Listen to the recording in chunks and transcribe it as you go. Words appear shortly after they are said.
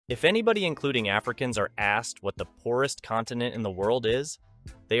If anybody, including Africans, are asked what the poorest continent in the world is,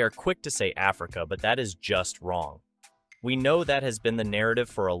 they are quick to say Africa, but that is just wrong. We know that has been the narrative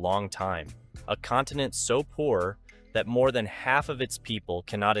for a long time. A continent so poor that more than half of its people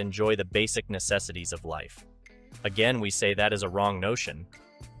cannot enjoy the basic necessities of life. Again, we say that is a wrong notion.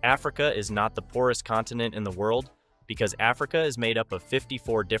 Africa is not the poorest continent in the world because Africa is made up of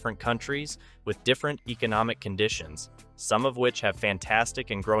 54 different countries with different economic conditions, some of which have fantastic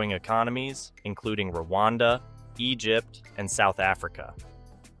and growing economies, including Rwanda, Egypt, and South Africa.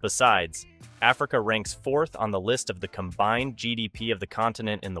 Besides, Africa ranks fourth on the list of the combined GDP of the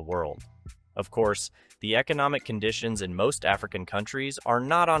continent in the world. Of course, the economic conditions in most African countries are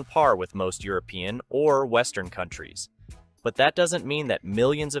not on par with most European or Western countries. But that doesn't mean that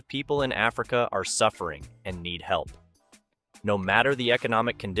millions of people in Africa are suffering and need help. No matter the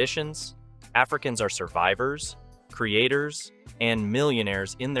economic conditions, Africans are survivors, creators, and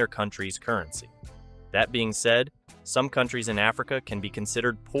millionaires in their country's currency. That being said, some countries in Africa can be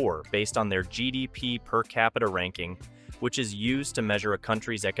considered poor based on their GDP per capita ranking, which is used to measure a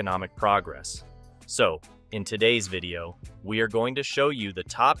country's economic progress. So, in today's video, we are going to show you the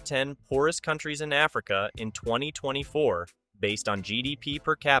top 10 poorest countries in Africa in 2024 based on GDP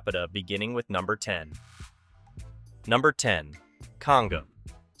per capita, beginning with number 10. Number 10. Congo,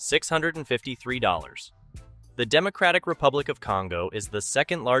 $653. The Democratic Republic of Congo is the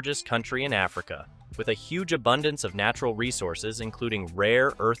second largest country in Africa, with a huge abundance of natural resources including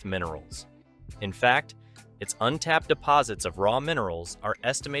rare earth minerals. In fact, its untapped deposits of raw minerals are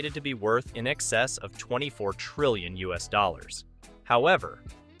estimated to be worth in excess of $24 trillion. However,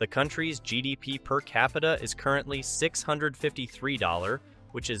 the country's GDP per capita is currently $653,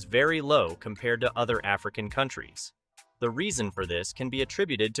 which is very low compared to other African countries. The reason for this can be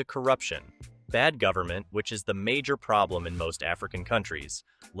attributed to corruption, bad government, which is the major problem in most African countries,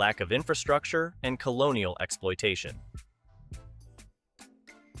 lack of infrastructure, and colonial exploitation.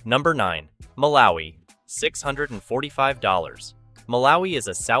 Number 9. Malawi, $645. Malawi is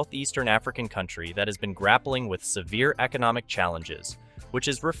a southeastern African country that has been grappling with severe economic challenges, which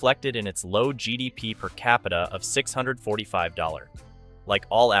is reflected in its low GDP per capita of $645. Like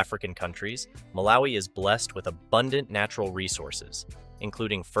all African countries, Malawi is blessed with abundant natural resources,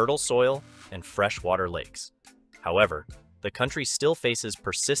 including fertile soil and freshwater lakes. However, the country still faces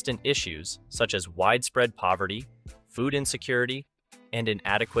persistent issues such as widespread poverty, food insecurity, and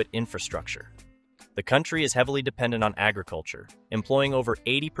inadequate infrastructure. The country is heavily dependent on agriculture, employing over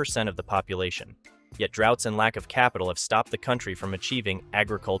 80% of the population, yet droughts and lack of capital have stopped the country from achieving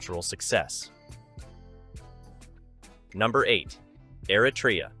agricultural success. Number 8.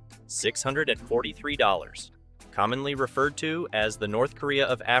 Eritrea, $643. Commonly referred to as the North Korea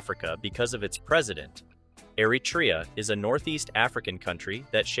of Africa because of its president, Eritrea is a Northeast African country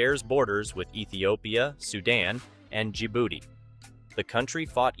that shares borders with Ethiopia, Sudan, and Djibouti. The country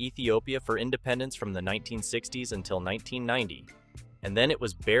fought Ethiopia for independence from the 1960s until 1990, and then it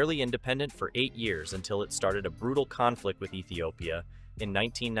was barely independent for 8 years until it started a brutal conflict with Ethiopia in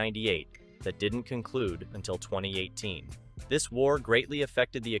 1998 that didn't conclude until 2018. This war greatly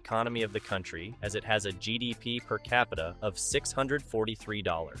affected the economy of the country as it has a GDP per capita of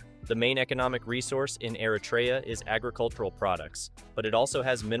 $643. The main economic resource in Eritrea is agricultural products, but it also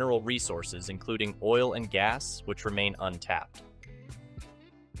has mineral resources including oil and gas, which remain untapped.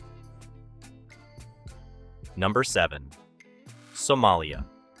 Number 7. Somalia,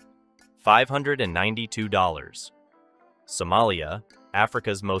 $592. Somalia,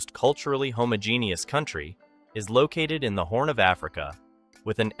 Africa's most culturally homogeneous country, is located in the Horn of Africa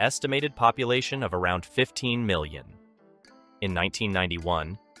with an estimated population of around 15 million. In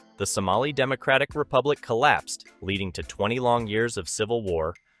 1991, the Somali Democratic Republic collapsed, leading to 20 long years of civil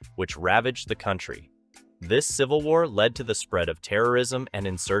war, which ravaged the country. This civil war led to the spread of terrorism and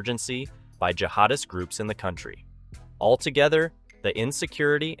insurgency by jihadist groups in the country. Altogether, the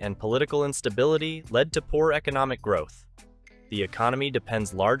insecurity and political instability led to poor economic growth. The economy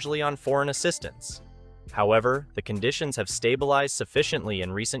depends largely on foreign assistance. However, the conditions have stabilized sufficiently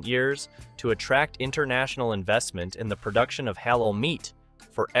in recent years to attract international investment in the production of halal meat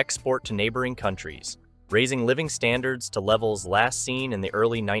for export to neighboring countries, raising living standards to levels last seen in the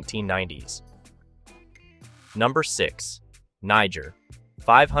early 1990s. Number 6. Niger,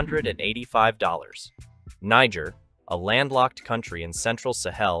 $585. Niger, a landlocked country in central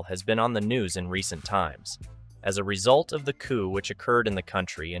Sahel, has been on the news in recent times as a result of the coup which occurred in the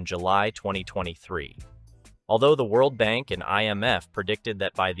country in July 2023. Although the World Bank and IMF predicted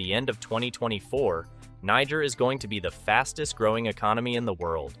that by the end of 2024, Niger is going to be the fastest growing economy in the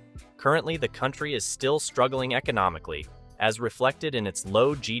world, currently the country is still struggling economically as reflected in its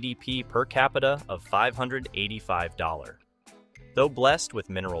low GDP per capita of $585. Though blessed with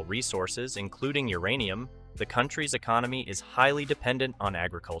mineral resources, including uranium, the country's economy is highly dependent on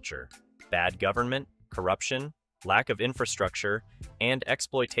agriculture. Bad government, corruption, lack of infrastructure, and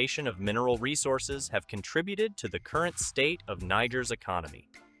exploitation of mineral resources have contributed to the current state of Niger's economy.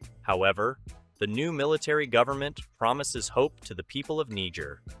 However, the new military government promises hope to the people of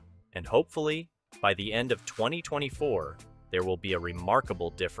Niger, and hopefully, by the end of 2024, there will be a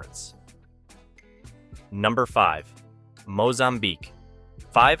remarkable difference. Number 5. Mozambique,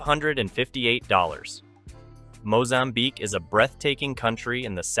 $558. Mozambique is a breathtaking country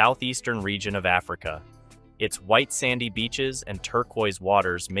in the southeastern region of Africa. Its white sandy beaches and turquoise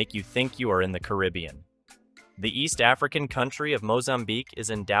waters make you think you are in the Caribbean. The East African country of Mozambique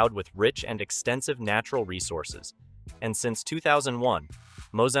is endowed with rich and extensive natural resources, and since 2001,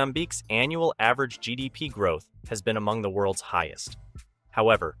 Mozambique's annual average GDP growth has been among the world's highest.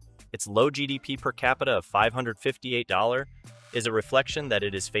 However, its low GDP per capita of $558 is a reflection that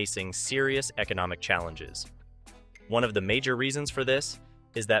it is facing serious economic challenges. One of the major reasons for this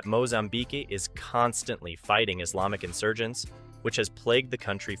is that Mozambique is constantly fighting Islamic insurgents, which has plagued the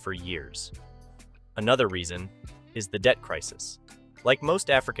country for years. Another reason is the debt crisis. Like most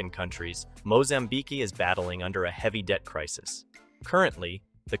African countries, Mozambique is battling under a heavy debt crisis. Currently,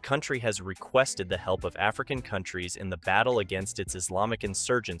 the country has requested the help of African countries in the battle against its Islamic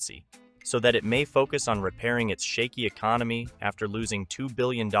insurgency, so that it may focus on repairing its shaky economy after losing $2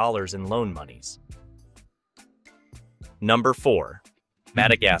 billion in loan monies. Number 4.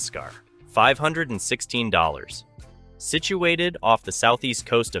 Madagascar, $516. Situated off the southeast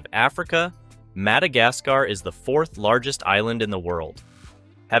coast of Africa, Madagascar is the fourth largest island in the world.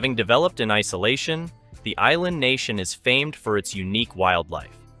 Having developed in isolation, the island nation is famed for its unique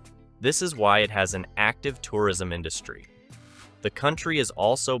wildlife. This is why it has an active tourism industry. The country is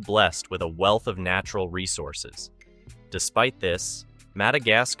also blessed with a wealth of natural resources. Despite this,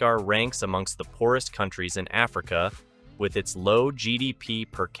 Madagascar ranks amongst the poorest countries in Africa with its low GDP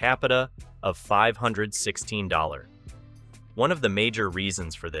per capita of $516. One of the major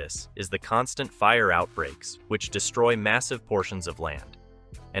reasons for this is the constant fire outbreaks, which destroy massive portions of land,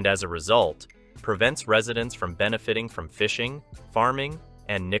 and as a result, prevents residents from benefiting from fishing, farming,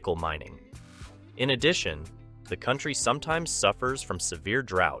 and nickel mining. In addition, the country sometimes suffers from severe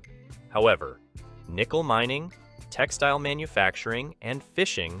drought. However, nickel mining, textile manufacturing, and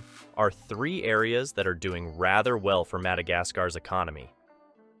fishing are three areas that are doing rather well for Madagascar's economy.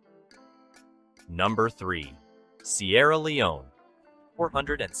 Number 3. Sierra Leone,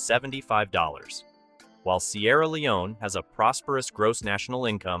 $475. While Sierra Leone has a prosperous gross national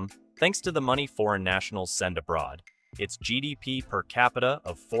income thanks to the money foreign nationals send abroad, its GDP per capita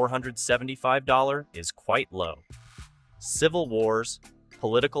of $475 is quite low. Civil wars,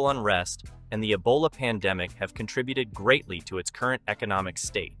 political unrest, and the Ebola pandemic have contributed greatly to its current economic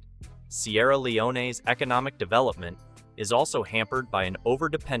state. Sierra Leone's economic development is also hampered by an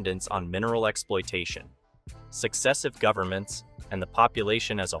overdependence on mineral exploitation. Successive governments, and the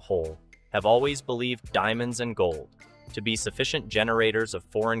population as a whole, have always believed diamonds and gold to be sufficient generators of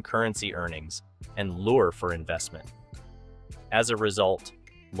foreign currency earnings and lure for investment. As a result,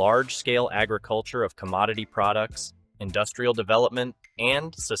 large-scale agriculture of commodity products, industrial development,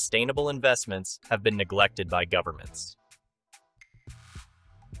 and sustainable investments have been neglected by governments.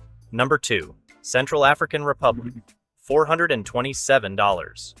 Number 2. Central African Republic,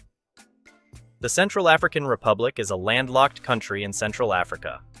 $427. The Central African Republic is a landlocked country in Central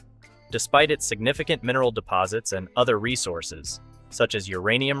Africa. Despite its significant mineral deposits and other resources, such as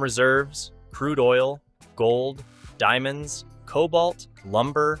uranium reserves, crude oil, gold, diamonds, cobalt,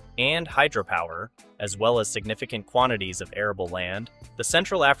 lumber, and hydropower, as well as significant quantities of arable land, the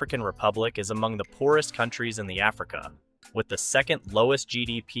Central African Republic is among the poorest countries in the Africa, with the second lowest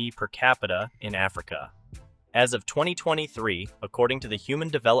GDP per capita in Africa. As of 2023, according to the Human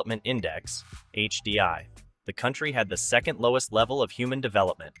Development Index, HDI, the country had the second lowest level of human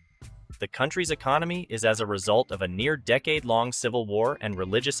development. The country's economy is as a result of a near-decade-long civil war and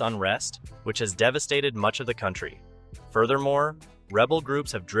religious unrest, which has devastated much of the country. Furthermore, rebel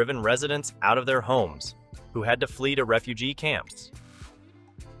groups have driven residents out of their homes, who had to flee to refugee camps.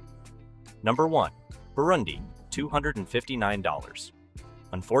 Number 1. Burundi, $259.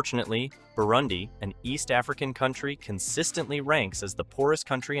 Unfortunately, Burundi, an East African country, consistently ranks as the poorest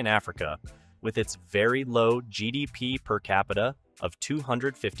country in Africa, with its very low GDP per capita of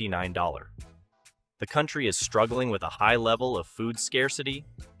 $259. The country is struggling with a high level of food scarcity,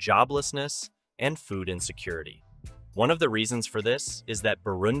 joblessness, and food insecurity. One of the reasons for this is that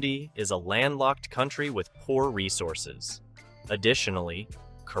Burundi is a landlocked country with poor resources. Additionally,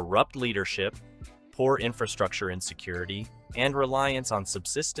 corrupt leadership, poor infrastructure insecurity, and reliance on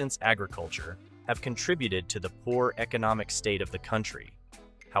subsistence agriculture have contributed to the poor economic state of the country.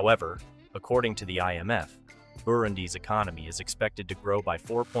 However, according to the IMF, Burundi's economy is expected to grow by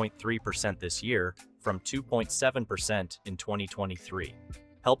 4.3% this year from 2.7% in 2023,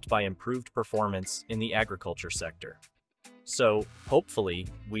 helped by improved performance in the agriculture sector. So, hopefully,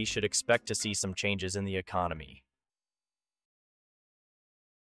 we should expect to see some changes in the economy.